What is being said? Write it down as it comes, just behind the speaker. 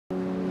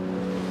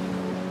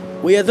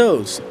We are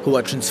those who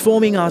are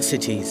transforming our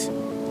cities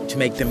to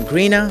make them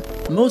greener,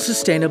 more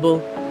sustainable,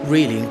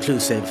 really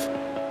inclusive.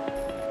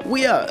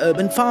 We are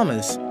urban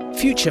farmers,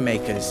 future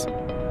makers.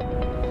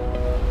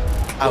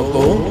 Our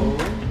goal?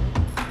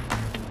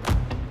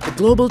 The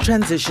global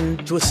transition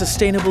to a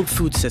sustainable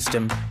food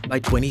system by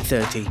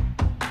 2030.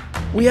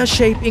 We are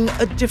shaping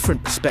a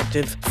different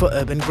perspective for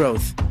urban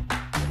growth.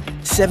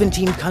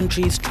 17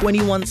 countries,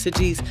 21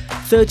 cities,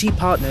 30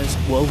 partners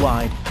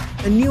worldwide.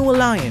 A new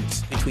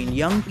alliance between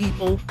young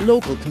people,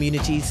 local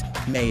communities,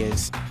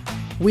 mayors.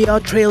 We are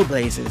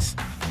trailblazers.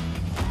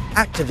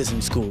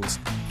 Activism schools.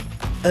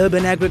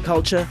 Urban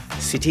agriculture,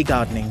 city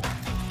gardening.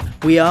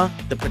 We are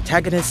the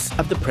protagonists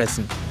of the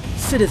present,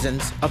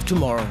 citizens of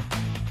tomorrow.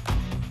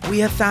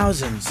 We are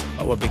thousands,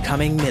 but we're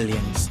becoming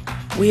millions.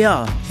 We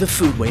are the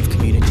food wave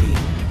community,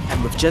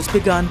 and we've just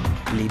begun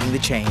leading the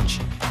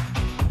change.